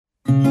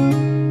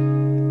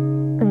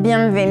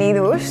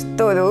Bienvenidos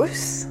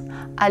todos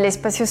al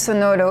espacio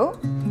sonoro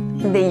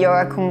de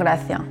Yoga con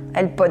Gracia,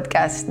 el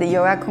podcast de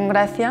Yoga con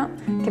Gracia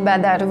que va a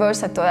dar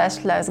voz a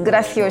todas las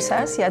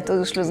graciosas y a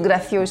todos los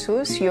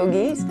graciosos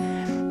yogis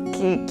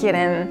que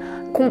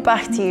quieren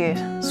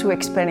compartir su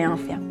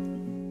experiencia.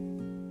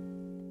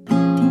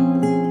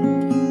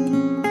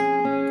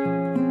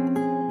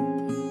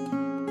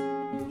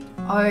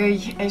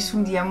 Hoy es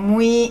un día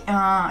muy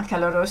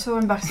caluroso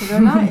en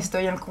Barcelona.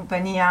 Estoy en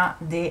compañía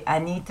de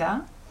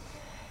Anita.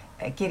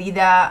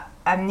 Querida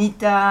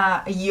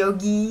Anita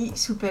yogi,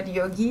 super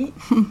yogi,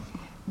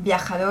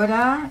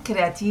 viajadora,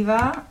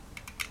 creativa.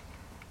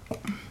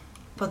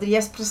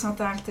 ¿Podrías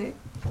presentarte?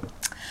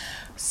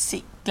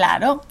 Sí,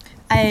 claro.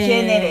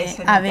 ¿Quién eres,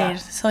 Anita? A ver,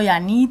 soy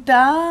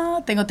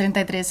Anita, tengo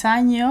 33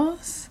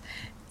 años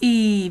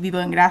y vivo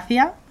en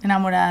Gracia,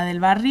 enamorada del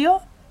barrio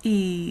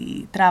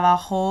y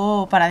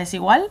trabajo para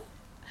Desigual.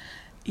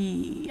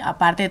 Y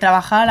aparte de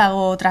trabajar,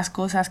 hago otras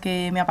cosas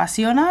que me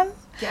apasionan.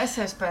 ¿Qué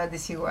haces para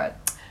Desigual?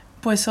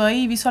 Pues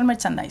soy visual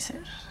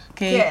merchandiser,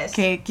 ¿Qué es?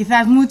 que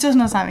quizás muchos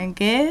no saben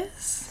qué es.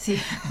 Sí.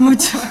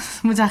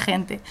 Mucha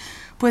gente.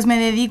 Pues me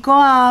dedico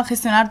a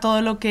gestionar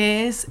todo lo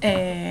que es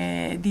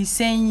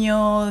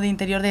diseño de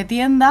interior de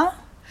tienda,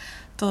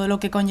 todo lo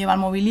que conlleva el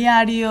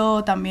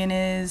mobiliario, también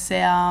es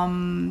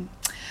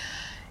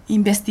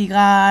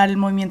investigar el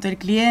movimiento del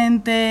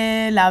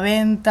cliente, la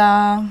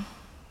venta,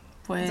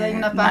 pues Hay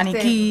una parte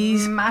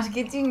maniquís.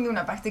 marketing y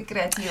una parte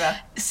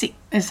creativa. Sí,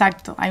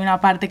 exacto. Hay una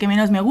parte que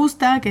menos me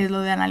gusta, que es lo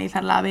de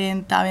analizar la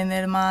venta,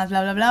 vender más,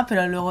 bla, bla, bla,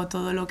 pero luego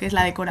todo lo que es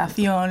la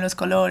decoración, los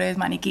colores,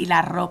 maniquí,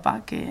 la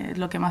ropa, que es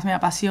lo que más me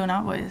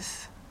apasiona,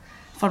 pues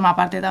forma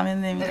parte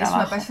también de mi trabajo.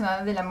 ¿Eres una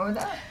apasionada de la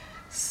moda?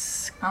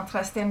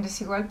 ¿Entraste en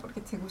Desigual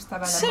porque te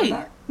gustaba la Sí,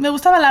 moda? me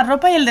gustaba la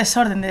ropa y el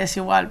desorden de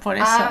Desigual, por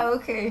eso. Ah,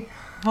 ok.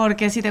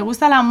 Porque si te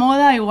gusta la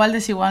moda, igual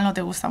Desigual no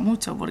te gusta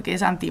mucho, porque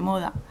es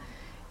antimoda.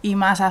 Y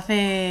más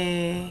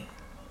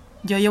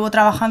yo llevo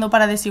trabajando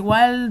para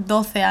Desigual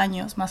 12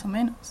 años, más o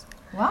menos.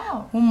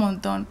 Wow. Un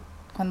montón.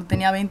 Cuando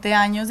tenía 20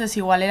 años,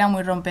 Desigual era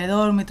muy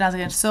rompedor, muy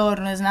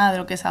transgresor, no es nada de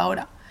lo que es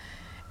ahora.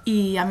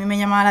 Y a mí me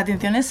llamaba la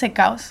atención ese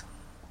caos.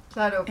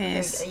 Claro,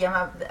 porque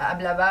ella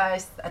hablaba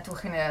a tu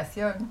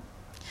generación.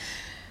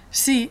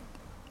 Sí,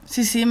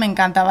 me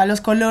encantaban los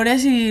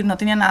colores y no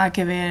tenía nada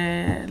que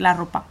ver la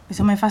ropa.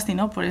 Eso me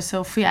fascinó, por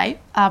eso fui ahí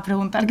a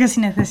preguntar que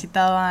si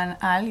necesitaban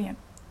a alguien.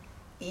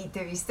 ¿Y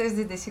te vistes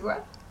de Desigual?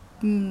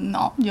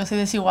 No, yo soy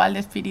Desigual de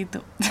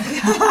espíritu.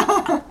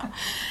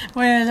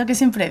 Bueno, es lo que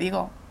siempre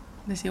digo.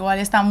 Desigual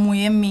está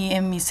muy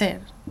en mi ser.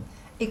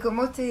 ¿Y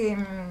cómo te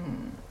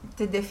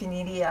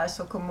definirías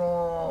o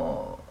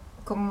cómo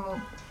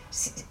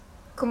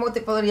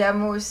te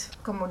podríamos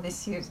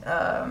decir?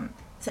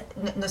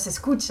 Nos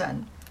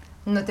escuchan,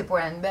 no te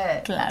pueden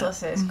ver. Claro.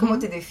 Entonces, ¿cómo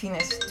te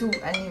defines tú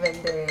a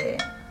nivel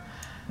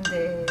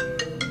de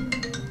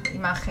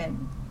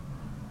imagen?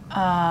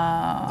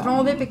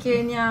 Grande,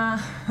 pequeña.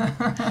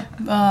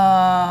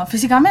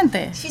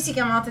 ¿Físicamente?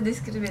 Físicamente,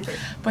 descríbete.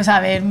 Pues a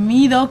ver,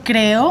 mido,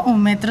 creo,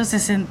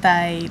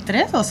 1,63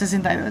 m o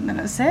 62, no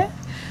lo sé.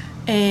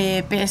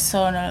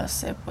 Peso, no lo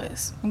sé,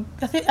 pues.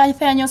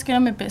 Hace años que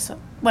no me peso.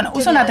 Bueno,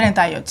 uso una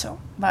 38,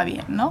 va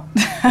bien, ¿no?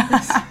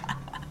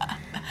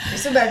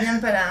 Eso va bien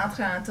para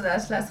entrar en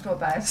todas las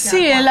ropas.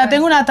 Sí,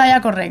 tengo una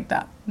talla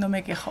correcta, no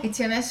me quejo. ¿Y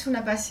tienes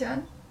una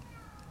pasión?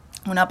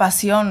 Una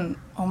pasión,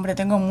 hombre,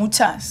 tengo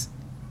muchas.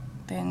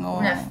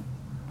 Una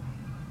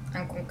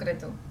en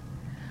concreto.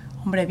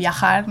 Hombre,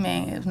 viajar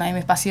es una de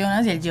mis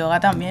pasiones y el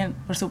yoga también,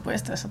 por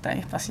supuesto, es otra de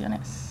mis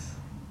pasiones.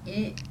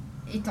 Y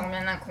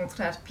también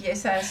encontrar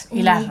piezas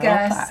y únicas. Y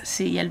la ropa,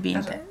 sí, y el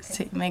vintage,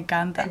 sí, me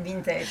encanta. El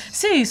vintage.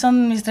 Sí,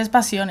 son mis 3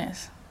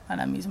 pasiones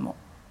ahora mismo.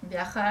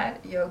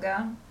 Viajar,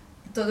 yoga,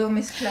 todo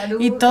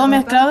mezclado. Y todo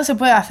mezclado se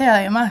puede hacer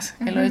además,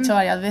 que lo he hecho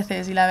varias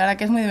veces y la verdad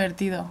que es muy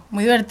divertido.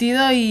 Muy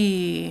divertido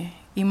y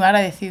muy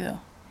agradecido.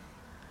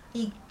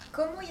 ¿Y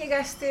cómo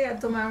llegaste a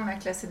tomar una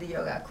clase de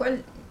yoga?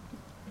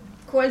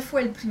 ¿Cuál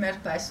fue el primer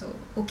paso?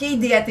 ¿O qué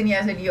idea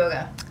tenías del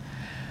yoga?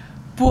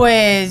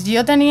 Pues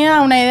yo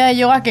tenía una idea de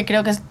yoga que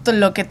creo que es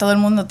lo que todo el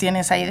mundo tiene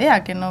esa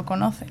idea, que no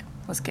conoce.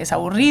 Pues que es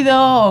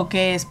aburrido o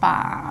que es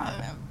para,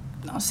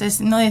 no sé,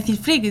 no decir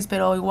frikis,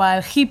 pero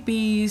igual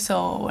hippies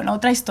o bueno,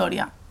 otra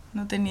historia.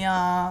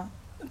 Tenía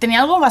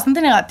algo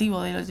bastante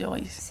negativo de los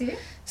yogis. ¿Sí?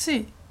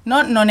 Sí.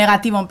 No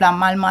negativo en plan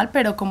mal,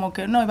 pero como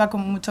que no iba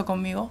mucho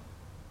conmigo.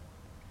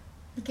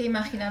 ¿Y qué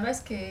imaginabas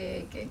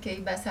que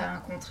ibas a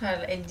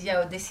encontrar el día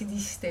o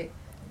decidiste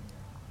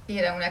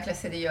ir a una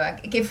clase de yoga?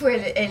 ¿Qué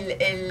fue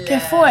 ¿Qué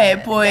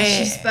fue? Pues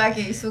la chispa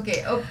que hizo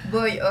que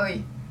voy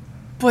hoy?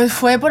 Pues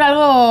fue por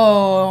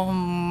algo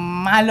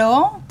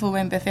malo.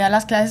 Pues empecé a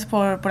las clases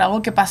por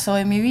algo que pasó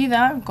en mi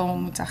vida, como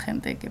mucha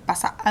gente que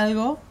pasa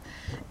algo.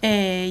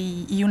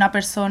 Y una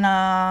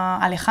persona,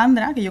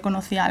 Alejandra, que yo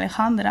conocía a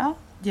Alejandra,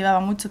 llevaba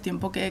mucho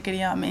tiempo que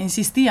me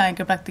insistía en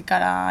que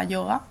practicara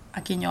yoga,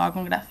 aquí en Yoga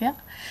con Gracia,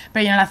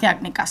 pero yo no le hacía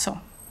ni caso.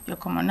 Yo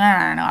como, no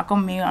va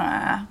conmigo,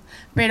 no.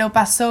 Pero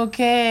pasó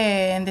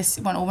que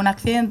hubo un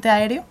accidente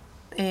aéreo,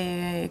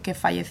 que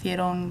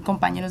fallecieron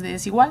compañeros de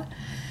Desigual,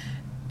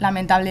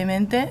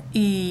 lamentablemente,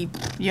 y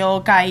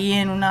yo caí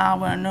en una,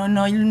 bueno,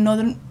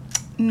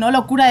 no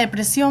locura de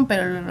depresión,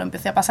 pero lo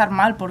empecé a pasar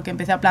mal porque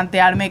empecé a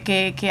plantearme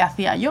qué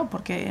hacía yo,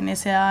 porque en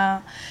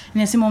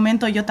ese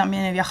momento yo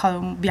también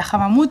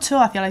viajaba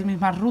mucho, hacía las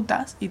mismas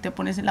rutas y te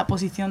pones en la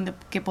posición de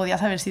que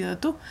podías haber sido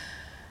tú.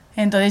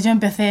 Entonces yo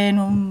empecé en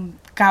un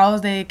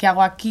caos de qué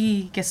hago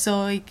aquí, qué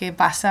soy, qué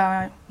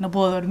pasa, no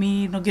puedo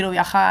dormir, no quiero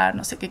viajar,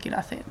 no sé qué quiero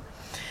hacer.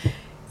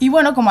 Y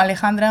bueno, como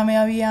Alejandra me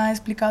había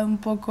explicado un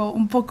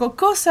poco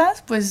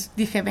cosas, pues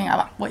dije, venga,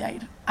 va, voy a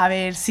ir a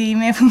ver si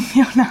me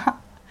funciona.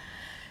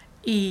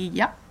 Y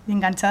ya,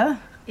 enganchada.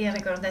 ¿Y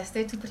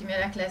recordaste tu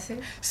primera clase?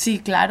 Sí,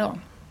 claro.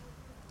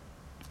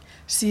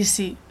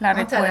 Sí, la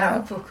recuerdo.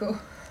 Un poco.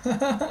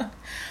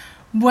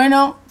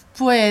 Bueno,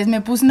 pues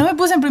no me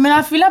puse en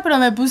primera fila, pero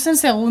me puse en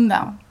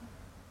segunda.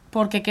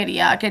 Porque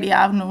quería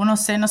no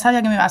sé, no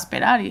sabía qué me iba a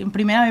esperar. Y en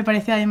primera me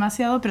parecía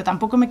demasiado, pero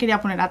tampoco me quería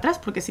poner atrás,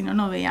 porque si no,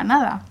 no veía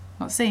nada.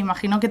 No sé,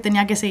 imagino que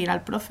tenía que seguir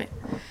al profe.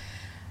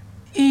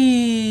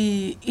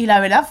 Y la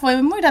verdad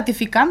fue muy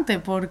gratificante,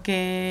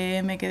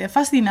 porque me quedé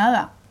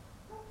fascinada.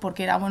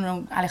 Porque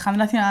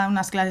Alejandra hacía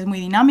unas clases muy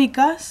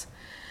dinámicas,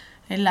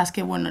 en las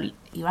que,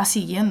 iba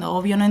siguiendo.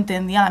 Obvio no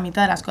entendía la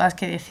mitad de las cosas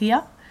que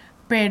decía,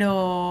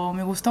 pero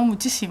me gustó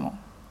muchísimo.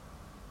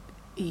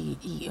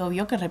 Y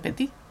obvio que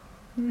repetí.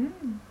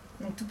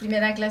 ¿Tu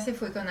primera clase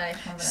fue con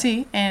Alejandra?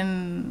 Sí,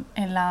 en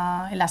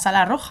la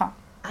sala roja.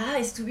 Ah,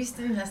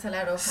 estuviste en la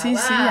sala roja. Sí, wow.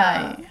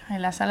 Sí,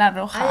 en la sala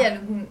roja.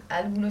 Hay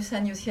algunos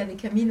años ya de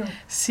camino.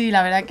 Sí,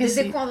 la verdad que sí.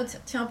 ¿Desde cuándo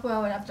tiempo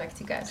ahora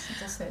practicas,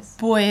 entonces?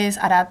 Pues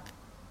ahora,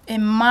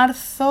 en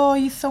marzo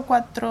hizo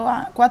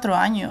 4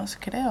 años,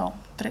 creo.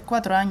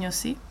 4 años,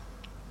 sí.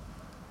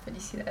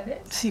 Felicidades.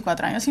 Sí,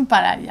 4 años sin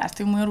parar ya.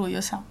 Estoy muy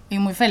orgullosa y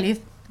muy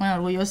feliz. Bueno,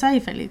 orgullosa y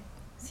feliz.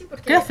 Sí,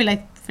 porque... Creo feliz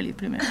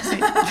primero, sí.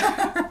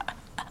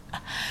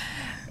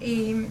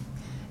 Y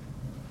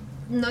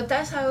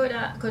notas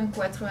ahora con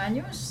 4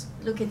 años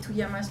lo que tú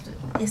llamas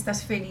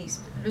estás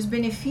feliz. Los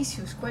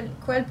beneficios,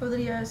 ¿cuál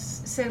podrían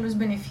ser los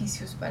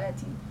beneficios para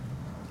ti?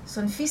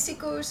 ¿Son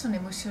físicos? ¿Son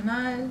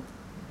emocionales?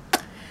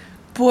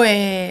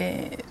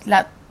 Pues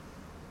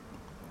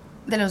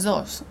de los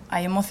dos.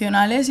 Hay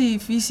emocionales y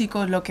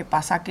físicos. Lo que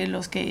pasa que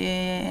los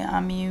que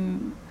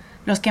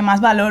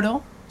más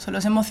valoro son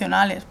los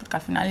emocionales, porque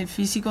al final el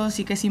físico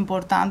sí que es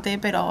importante,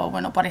 pero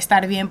bueno, por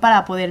estar bien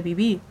para poder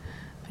vivir,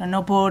 pero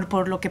no por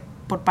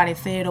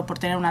parecer o por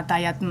tener una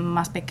talla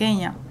más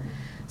pequeña.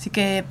 Así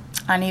que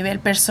a nivel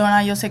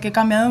persona yo sé que he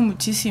cambiado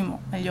muchísimo.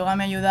 El yoga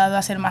me ha ayudado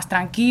a ser más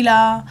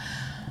tranquila,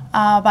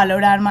 a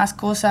valorar más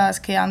cosas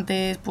que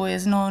antes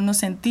pues no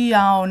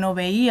sentía o no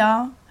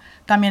veía.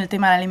 También el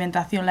tema de la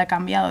alimentación la he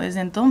cambiado desde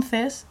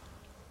entonces.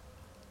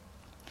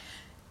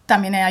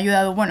 También he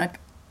ayudado,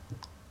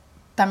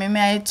 también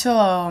me ha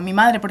hecho, mi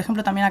madre, por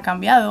ejemplo, también ha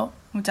cambiado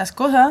muchas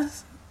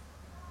cosas,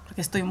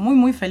 porque estoy muy,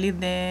 muy feliz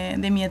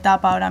de mi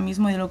etapa ahora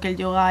mismo y de lo que el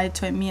yoga ha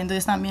hecho en mí.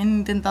 Entonces también he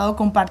intentado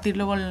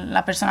compartirlo con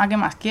la persona que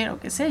más quiero,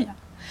 que es ella.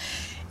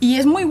 Y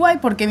es muy guay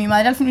porque mi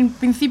madre al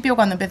principio,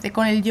 cuando empecé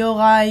con el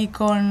yoga y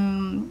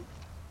con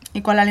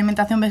la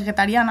alimentación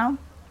vegetariana,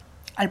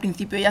 al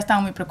principio ella estaba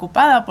muy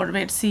preocupada por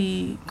ver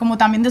si, como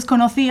también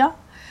desconocía,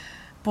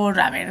 por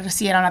a ver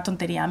si era una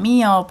tontería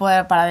mía o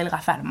para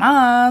adelgazar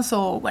más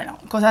o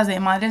cosas de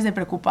madres de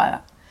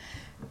preocupada.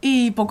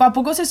 Y poco a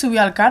poco se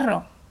subió al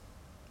carro.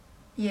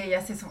 Y ella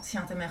se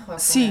siente mejor.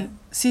 Sí,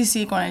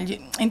 con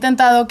él. He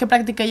intentado que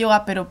practique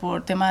yoga, pero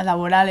por temas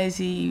laborales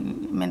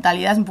y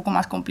mentalidad es un poco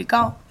más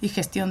complicado y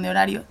gestión de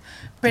horarios.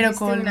 Pero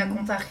con una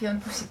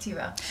contagión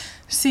positiva.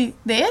 Sí,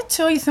 de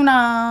hecho hice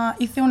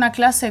una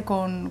clase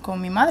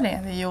con mi madre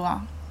de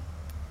yoga.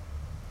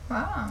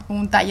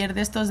 Un taller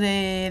de estos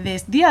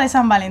de día de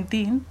San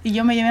Valentín y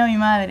yo me llevé a mi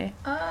madre.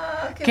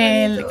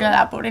 Qué bonito. Que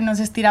la pobre no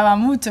se estiraba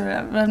mucho,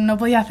 no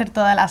podía hacer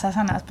todas las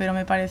asanas, pero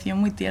me pareció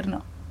muy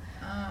tierno.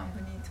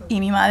 Bonito. Y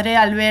mi madre,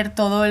 al ver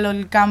todo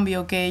el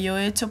cambio que yo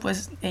he hecho,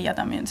 pues ella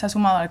también se ha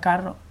sumado al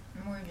carro.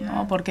 Muy bien.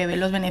 ¿No? Porque ve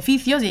los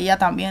beneficios y ella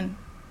también,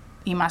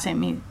 y más en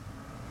mí.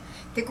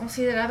 ¿Te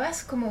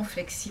considerabas como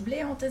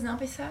flexible antes de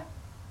empezar?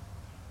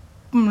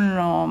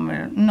 No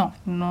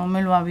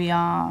me lo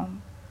había...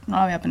 No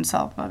lo había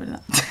pensado, la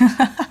verdad.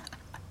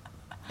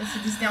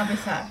 ¿Decidiste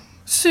empezar?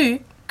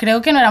 Sí,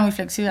 creo que no era muy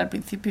flexible al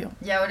principio.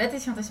 ¿Y ahora te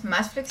sientes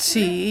más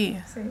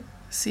flexible?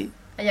 Sí.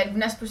 ¿Hay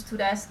algunas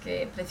posturas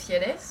que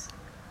prefieres?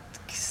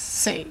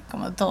 Sí,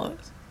 como todos.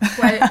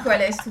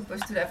 ¿Cuál es tu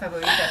postura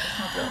favorita,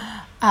 por ejemplo?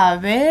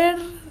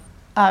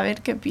 A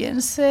ver qué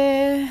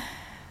piense...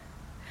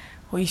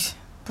 Uy,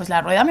 pues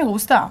la rueda me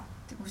gusta.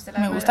 ¿Te gusta la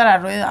rueda? Me gusta la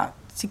rueda.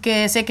 Sí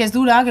que sé que es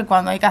dura, que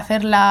cuando hay que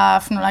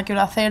hacerla no la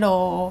quiero hacer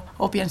o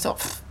pienso...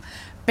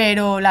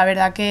 Pero la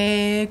verdad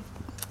que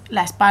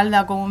la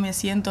espalda, cómo me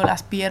siento,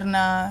 las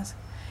piernas...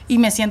 Y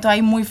me siento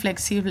ahí muy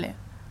flexible.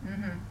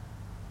 Uh-huh.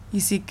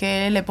 Y sí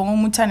que le pongo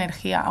mucha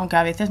energía, aunque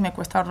a veces me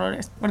cuesta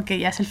horrores, porque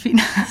ya es el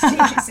final.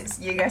 Sí,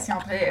 llega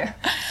siempre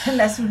en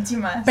las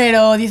últimas.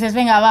 Pero dices,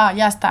 venga, va,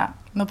 ya está,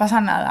 no pasa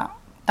nada.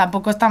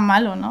 Tampoco es tan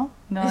malo, ¿no?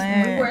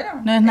 Es muy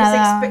bueno. No es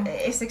nada...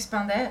 Es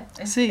expander,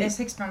 es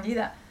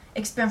expandida.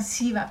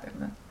 expansiva,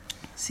 perdón.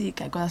 Sí,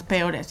 que hay cosas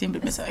peores, siempre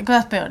pienso, hay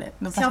cosas peores,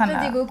 no pasa Siempre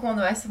nada. digo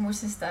cuando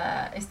hacemos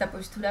esta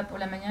postura por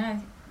la mañana,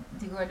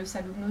 digo a los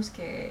alumnos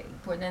que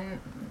pueden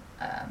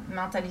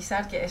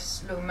mentalizar que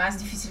es lo más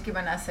difícil que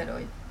van a hacer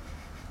hoy.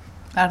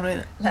 La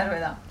rueda. La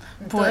rueda.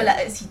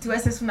 Pues, Si tú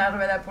haces una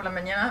rueda por la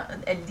mañana,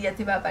 el día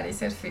te va a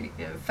parecer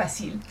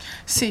fácil.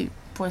 sí,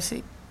 pues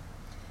sí.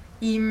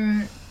 Y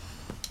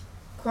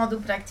cuando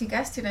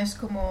practicas, ¿tienes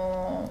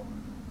como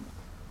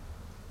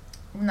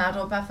una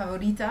ropa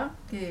favorita?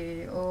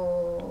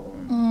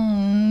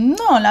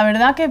 No, la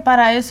verdad que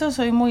para eso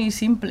soy muy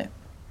simple.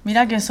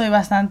 Mira que soy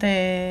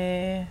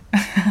bastante...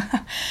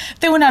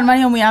 Tengo un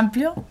armario muy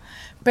amplio,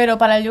 pero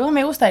para el yoga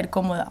me gusta ir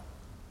cómoda.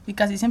 Y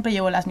casi siempre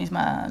llevo los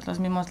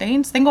mismos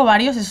leggings. Tengo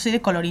varios, eso sí,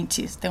 de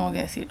colorinchis, tengo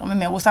que decir. No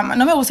me gusta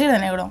ir de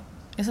negro,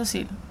 eso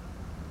sí.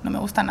 No me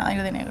gusta nada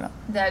ir de negro.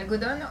 ¿De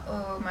algodón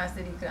o más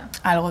de licra?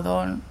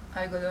 Algodón.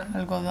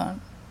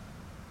 Algodón.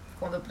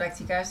 Cuando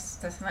practicas,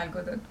 estás en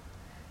algodón.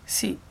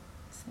 Sí.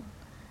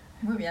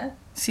 Muy bien.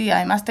 Sí,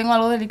 además tengo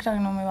algo de licra que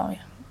no me va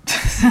bien.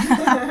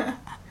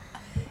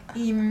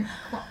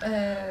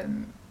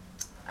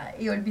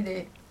 Y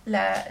olvidé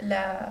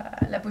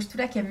la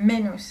postura que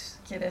menos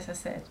quieres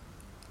hacer.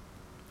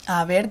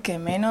 A ver, ¿qué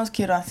menos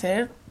quiero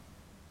hacer?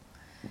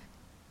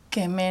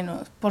 ¿Qué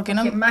menos? Porque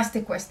no... ¿Qué más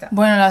te cuesta?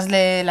 Bueno, las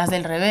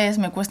del revés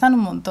me cuestan un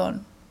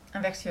montón.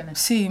 Inversiones.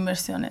 Sí,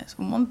 inversiones,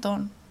 un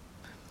montón.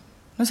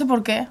 No sé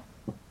por qué.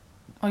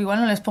 O igual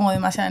no les pongo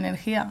demasiada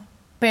energía.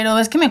 Pero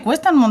es que me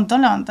cuesta un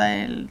montón levantar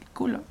el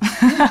culo.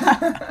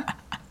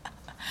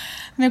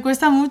 Me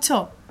cuesta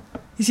mucho.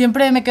 Y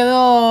siempre me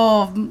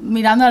quedo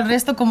mirando al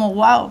resto como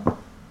wow.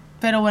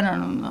 Pero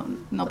bueno,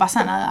 no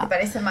pasa nada. ¿Te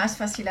parece más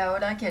fácil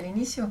ahora que al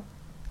inicio?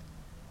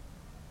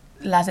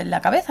 ¿Las de la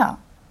cabeza?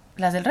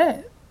 ¿Las del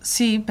revés?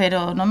 Sí,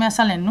 pero no me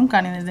salen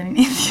nunca ni desde el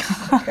inicio.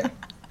 Okay.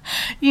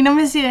 Y no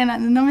me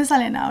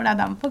salen ahora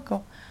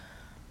tampoco.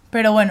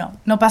 Pero bueno,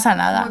 no pasa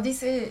nada. Como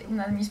dice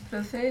una de mis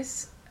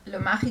profes, lo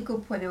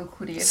mágico puede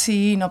ocurrir.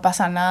 Sí, no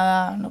pasa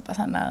nada.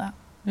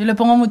 Yo le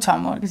pongo mucho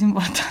amor, que es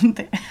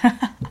importante.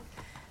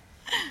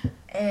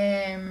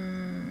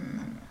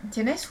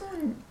 ¿Tienes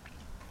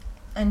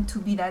en tu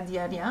vida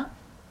diaria,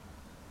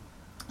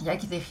 ya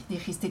que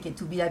dijiste que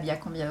tu vida había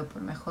cambiado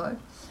por mejor,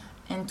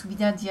 en tu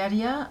vida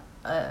diaria,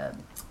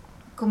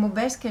 ¿cómo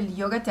ves que el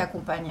yoga te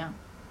acompaña?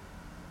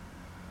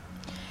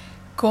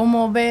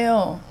 ¿Cómo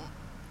veo?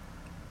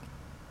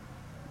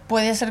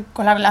 Puede ser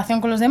con la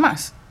relación con los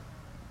demás,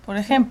 por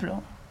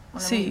ejemplo.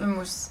 Bueno, Sí.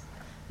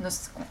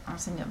 Nos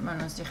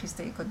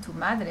dijiste con tu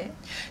madre,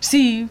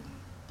 Sí,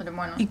 pero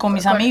bueno. y con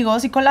mis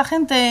amigos y con la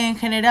gente en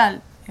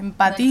general. ¿En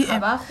el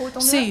trabajo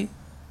también?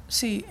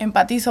 Sí,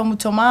 empatizo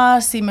mucho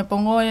más y me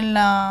pongo en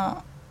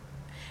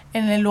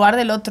el lugar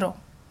del otro,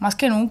 más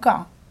que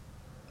nunca.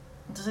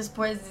 Entonces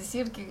puedes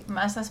decir que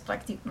más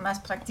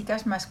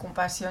practicas, más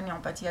compasión y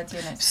empatía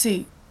tienes.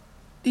 Sí,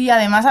 y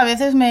además a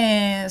veces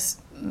me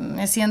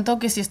siento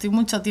que si estoy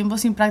mucho tiempo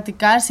sin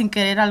practicar, sin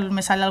querer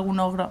me sale algún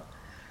ogro.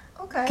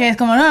 Okay. Que es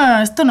como, no,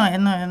 esto no es,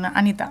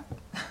 Anita.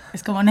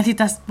 Es como,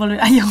 necesitas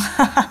volver a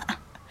yoga.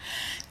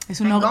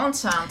 Es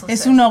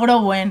un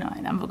ogro bueno,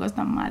 tampoco es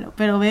tan malo.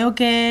 Pero veo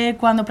que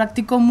cuando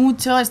practico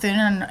mucho estoy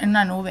en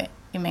una nube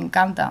y me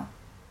encanta.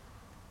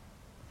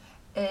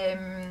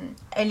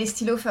 ¿El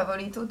estilo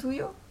favorito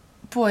tuyo?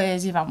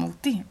 Pues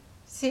Jivamukti.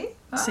 ¿Sí?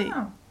 Sí.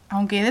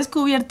 Aunque he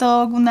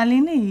descubierto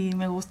Kundalini y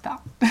me gusta.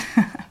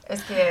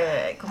 Es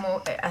que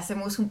como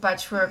hacemos un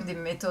patchwork de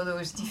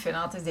métodos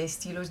diferentes, de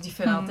estilos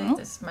diferentes,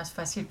 es más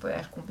fácil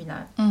poder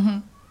combinar.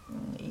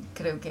 Y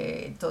creo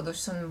que todos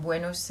son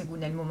buenos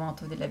según el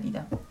momento de la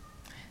vida.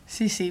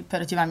 Sí,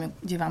 pero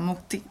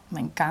Jivamukti me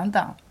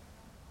encanta.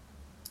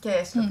 ¿Qué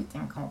es lo que te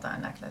encanta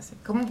en la clase?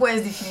 ¿Cómo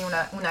puedes definir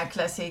una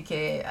clase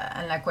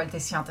en la cual te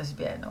sientes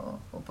bien?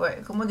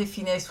 ¿Cómo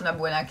defines una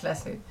buena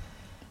clase?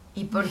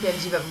 ¿Y por qué el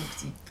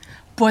Jivamukti?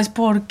 Pues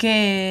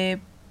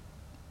porque...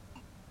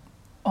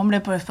 Hombre,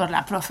 pues por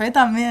la profe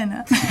también,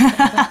 ¿eh?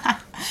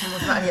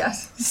 Somos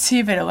varias.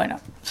 Sí, pero bueno.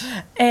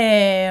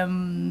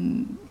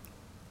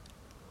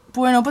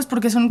 Bueno, pues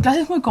porque son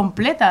clases muy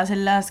completas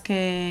en las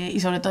que...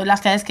 Y sobre todo en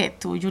las clases que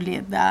tú,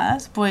 Juliet,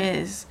 das,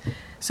 pues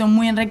son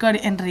muy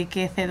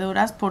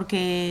enriquecedoras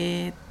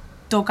porque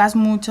tocas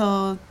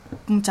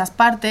muchas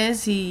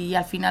partes y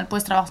al final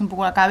pues trabajas un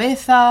poco la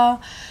cabeza.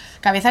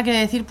 Cabeza quiere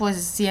decir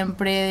pues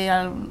siempre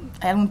hay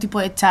algún tipo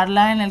de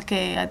charla en el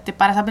que te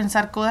paras a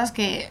pensar cosas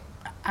que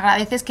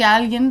agradeces que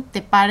alguien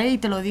te pare y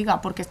te lo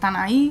diga porque están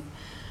ahí,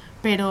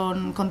 pero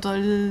con todo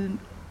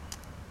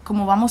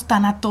como vamos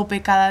tan a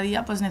tope cada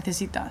día, pues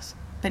necesitas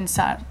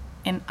pensar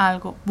en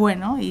algo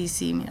bueno y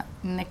si, mira,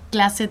 en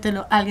clase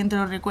alguien te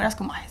lo recuerda, es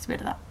como, es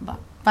verdad, va,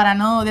 para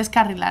no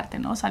descarrilarte,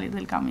 ¿no? Salir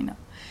del camino.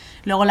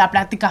 Luego la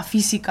práctica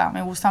física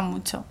me gusta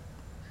mucho.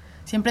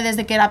 Siempre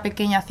desde que era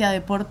pequeña hacía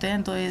deporte,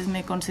 entonces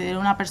me considero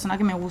una persona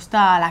que me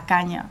gusta la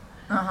caña.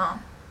 Ajá.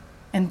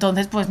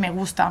 Entonces, pues me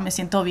gusta, me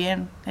siento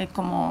bien.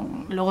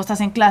 Como luego estás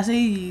en clase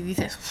y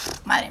dices,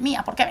 madre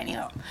mía, ¿por qué he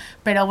venido?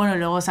 Pero bueno,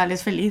 luego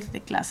sales feliz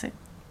de clase.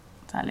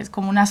 Sales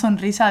como una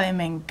sonrisa de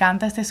me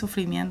encanta este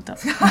sufrimiento.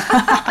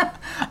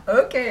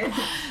 Ok.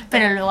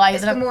 Pero luego hay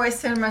es otra... como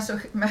es el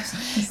masoquista.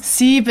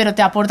 Sí, pero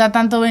te aporta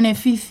tanto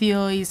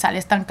beneficio y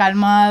sales tan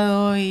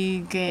calmado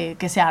y que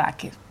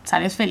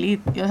sales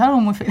feliz. Yo salgo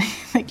muy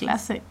feliz de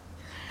clase.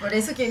 Por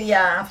eso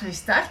quería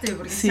felicitarte,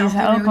 porque Sí, se ha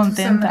salgo obtenido tu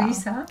contenta.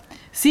 sonrisa.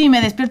 Sí,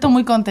 me despierto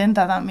muy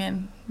contenta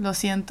también, lo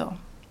siento.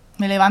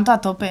 Me levanto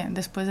a tope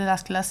después de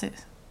las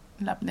clases.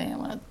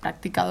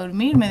 Practica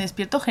dormir, me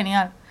despierto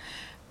genial.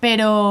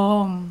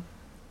 Pero,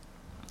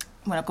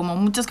 bueno, como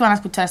muchos que van a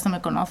escuchar esto me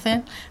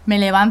conocen, me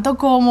levanto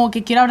como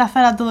que quiero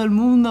abrazar a todo el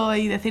mundo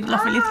y decir lo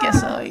feliz que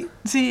soy.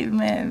 Sí,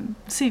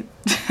 sí.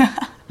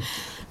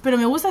 Pero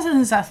me gusta esa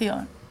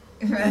sensación.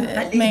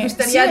 Me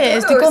gustaría sí,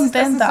 estoy esta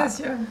contenta.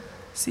 sensación.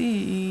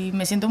 Sí, y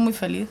me siento muy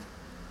feliz.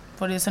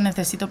 Por eso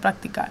necesito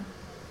practicar.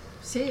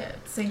 Sí,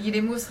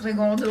 seguiremos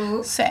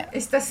regando Sí.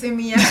 esta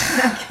semilla.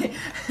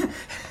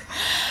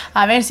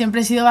 A ver,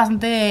 siempre he sido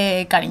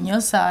bastante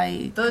cariñosa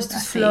y... Todas tus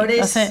así, flores.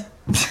 No sé.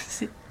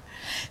 Sí,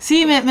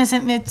 sí,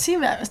 sí,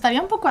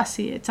 estaría un poco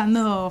así,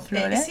 echando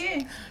flores.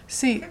 Sí,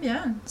 Sí, qué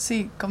bien.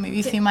 sí, con mi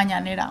bici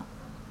mañanera.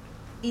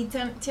 ¿Y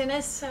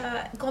tienes,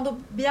 cuando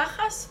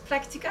viajas,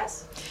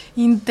 practicas?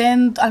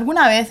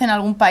 Alguna vez en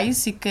algún país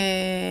sí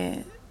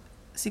que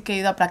he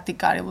ido a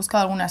practicar, he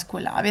buscado alguna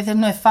escuela. A veces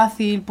no es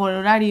fácil por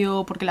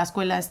horario, porque la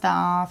escuela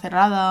está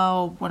cerrada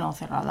o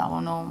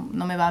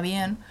no me va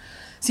bien.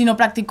 Si no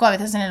practico a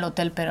veces en el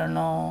hotel, pero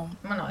no...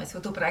 Bueno, es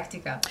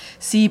autopráctica.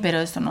 Sí,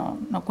 pero esto no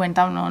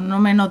cuenta, no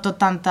me noto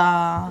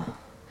tanta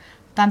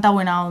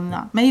buena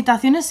onda.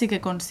 Meditaciones sí que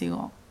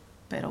consigo,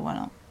 pero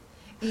bueno.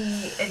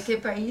 ¿Y en qué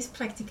país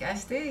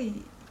practicaste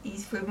y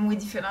fue muy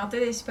diferente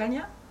de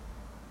España?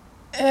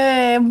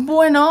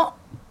 Bueno,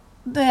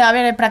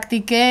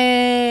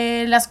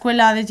 practiqué la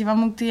escuela de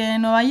Jivamukti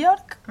en Nueva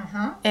York.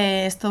 Ajá.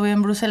 Estuve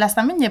en Bruselas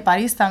también y en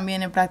París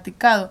también he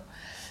practicado.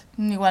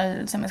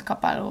 Igual se me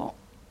escapa algo.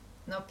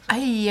 No,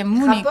 Ay, en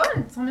Múnich.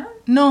 ¿Japón también?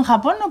 No, en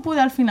Japón no pude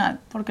al final,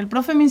 porque el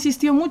profe me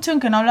insistió mucho en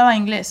que no hablaba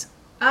inglés.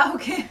 Ah,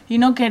 ok. Y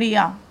no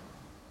quería.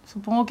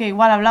 Supongo que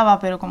igual hablaba,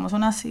 pero como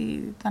son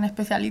así tan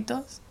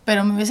especialitos.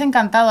 Pero me hubiese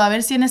encantado a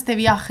ver si en este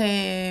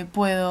viaje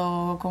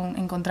puedo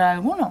encontrar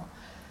alguno.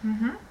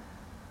 Uh-huh.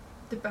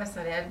 Te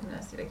pasaré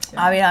alguna selección.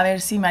 A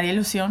ver, sí, me haría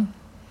ilusión.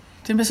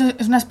 Siempre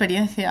es una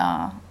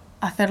experiencia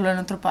hacerlo en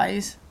otro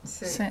país.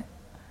 Sí. Sí.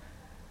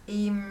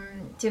 ¿Y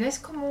tienes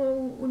como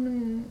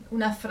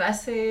una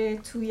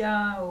frase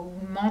tuya o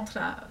un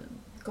mantra,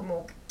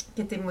 como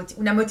que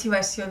una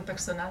motivación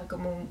personal,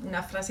 como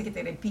una frase que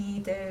te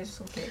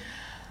repites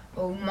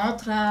o un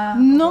mantra?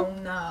 No.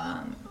 Como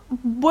una...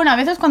 Bueno, a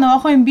veces cuando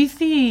bajo en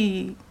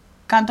bici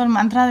canto el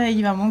mantra de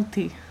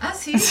Jivamukti. Ah,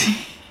 sí.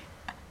 Sí.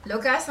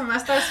 Locas,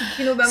 más tarde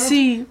si no vamos.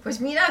 Sí. Pues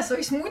mira,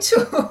 sois mucho.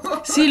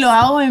 Sí, lo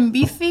hago en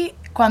bici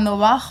cuando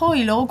bajo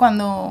y luego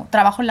cuando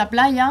trabajo en la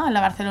playa, en la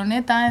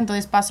Barceloneta,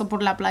 entonces paso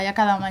por la playa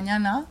cada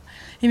mañana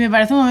y me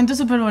parece un momento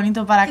súper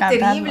bonito para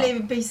cantarlo. Qué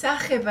terrible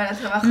paisaje para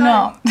trabajar.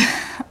 No.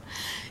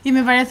 Y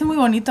me parece muy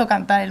bonito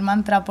cantar el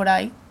mantra por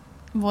ahí.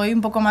 Voy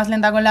un poco más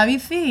lenta con la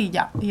bici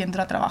y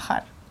entro a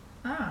trabajar.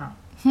 Ah.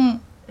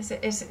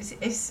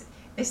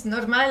 Es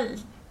normal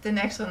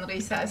tener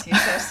sonrisas y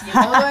estás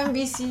llevando en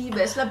bici,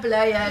 ves la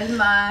playa, el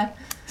mar.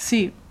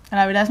 Sí,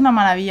 la verdad es una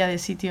maravilla de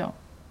sitio.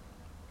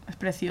 Es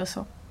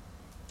precioso.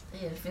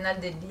 Y al final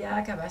del día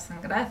acabas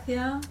en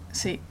gracia.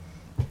 Sí,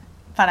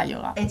 para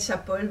yoga.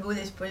 Hecha polvo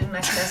después de una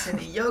clase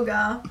de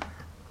yoga,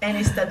 en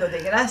estado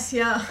de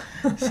gracia.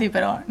 Sí,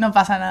 pero no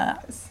pasa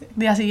nada. Sí.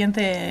 Día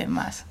siguiente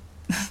más.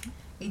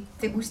 ¿Y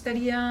te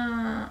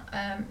gustaría...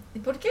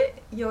 ¿por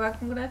qué yoga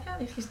con gracia?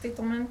 Dijiste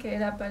también que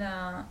era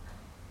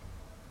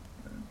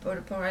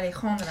por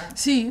Alejandra.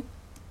 Sí.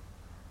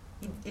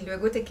 Y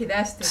luego te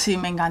quedaste. Sí,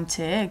 me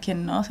enganché.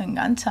 ¿Quién no se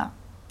engancha?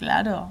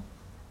 Claro.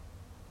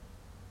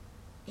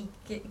 ¿Y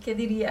qué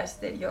dirías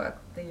de yoga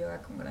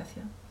con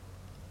gracia?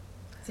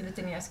 Si lo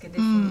tenías que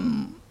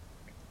definir.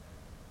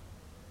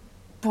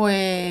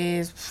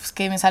 Pues es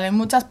que me salen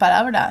muchas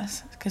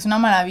palabras. Es que es una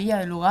maravilla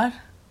de lugar.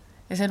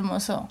 Es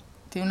hermoso.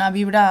 Tiene una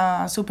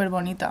vibra súper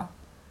bonita.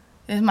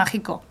 Es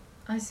mágico.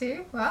 ¿Ah,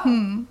 sí?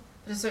 ¡Wow!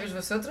 Pero sois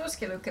vosotros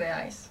que lo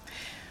creáis.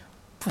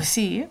 Pues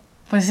sí,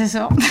 pues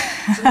eso.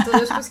 Son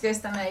todos los que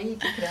están ahí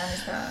que crean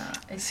esta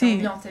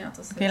Sí, ambiente.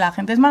 Entonces. que la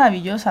gente es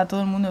maravillosa,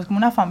 todo el mundo. Es como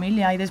una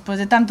familia. Y después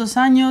de tantos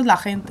años, la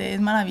gente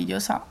es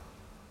maravillosa.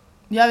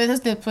 Yo a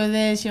veces después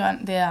de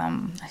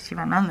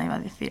Shivananda, iba a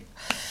decir,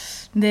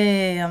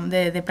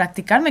 de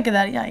practicar, me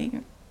quedaría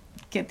ahí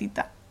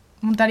quietita.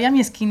 Montaría mi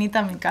esquinita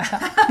en mi casa.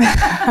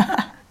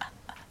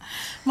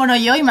 Bueno,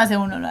 yo y más de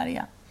uno lo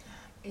haría.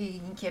 ¿Y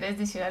quieres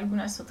decir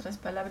algunas otras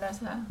palabras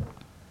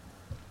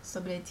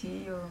sobre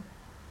ti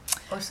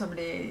o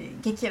sobre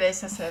qué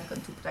quieres hacer con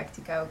tu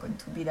práctica o con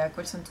tu vida?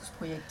 ¿Cuáles son tus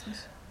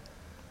proyectos?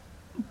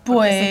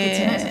 Porque sé que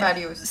tienes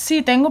varios.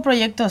 Sí, tengo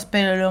proyectos,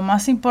 pero lo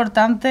más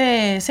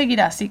importante es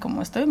seguir así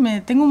como estoy.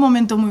 Tengo un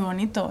momento muy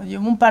bonito.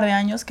 Llevo un par de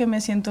años que me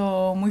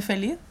siento muy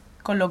feliz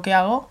con lo que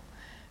hago,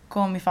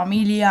 con mi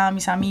familia,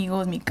 mis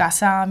amigos, mi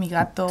casa, mi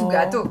gato. ¿Tu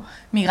gato?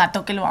 Mi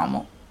gato, que lo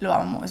amo. lo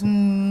amo, es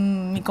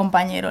mi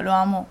compañero, lo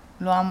amo,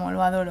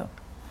 lo adoro.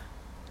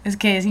 Es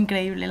que es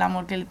increíble el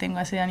amor que le tengo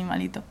a ese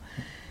animalito.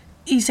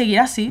 Y seguir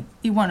así,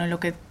 y bueno,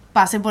 lo que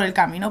pase por el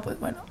camino, pues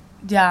bueno,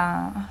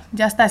 ya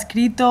está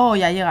escrito o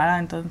ya llegará,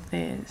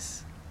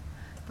 entonces...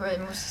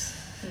 Podemos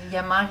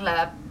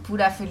llamarla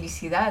pura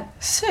felicidad.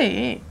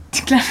 Sí,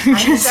 claro que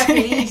Anita sí.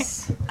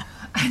 feliz.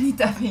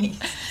 Anita feliz.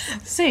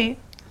 Sí,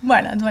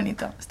 bueno, es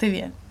bonito, estoy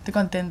bien, estoy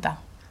contenta.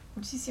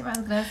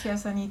 Muchísimas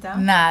gracias, Anita.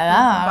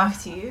 Nada. Por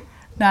compartir.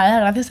 Nada,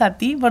 gracias a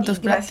ti por tus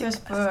gracias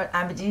prácticas. por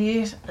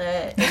abrir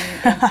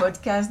el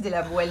podcast de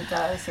la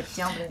Vuelta de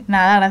Septiembre.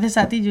 Nada, gracias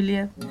a ti,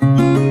 Juliette.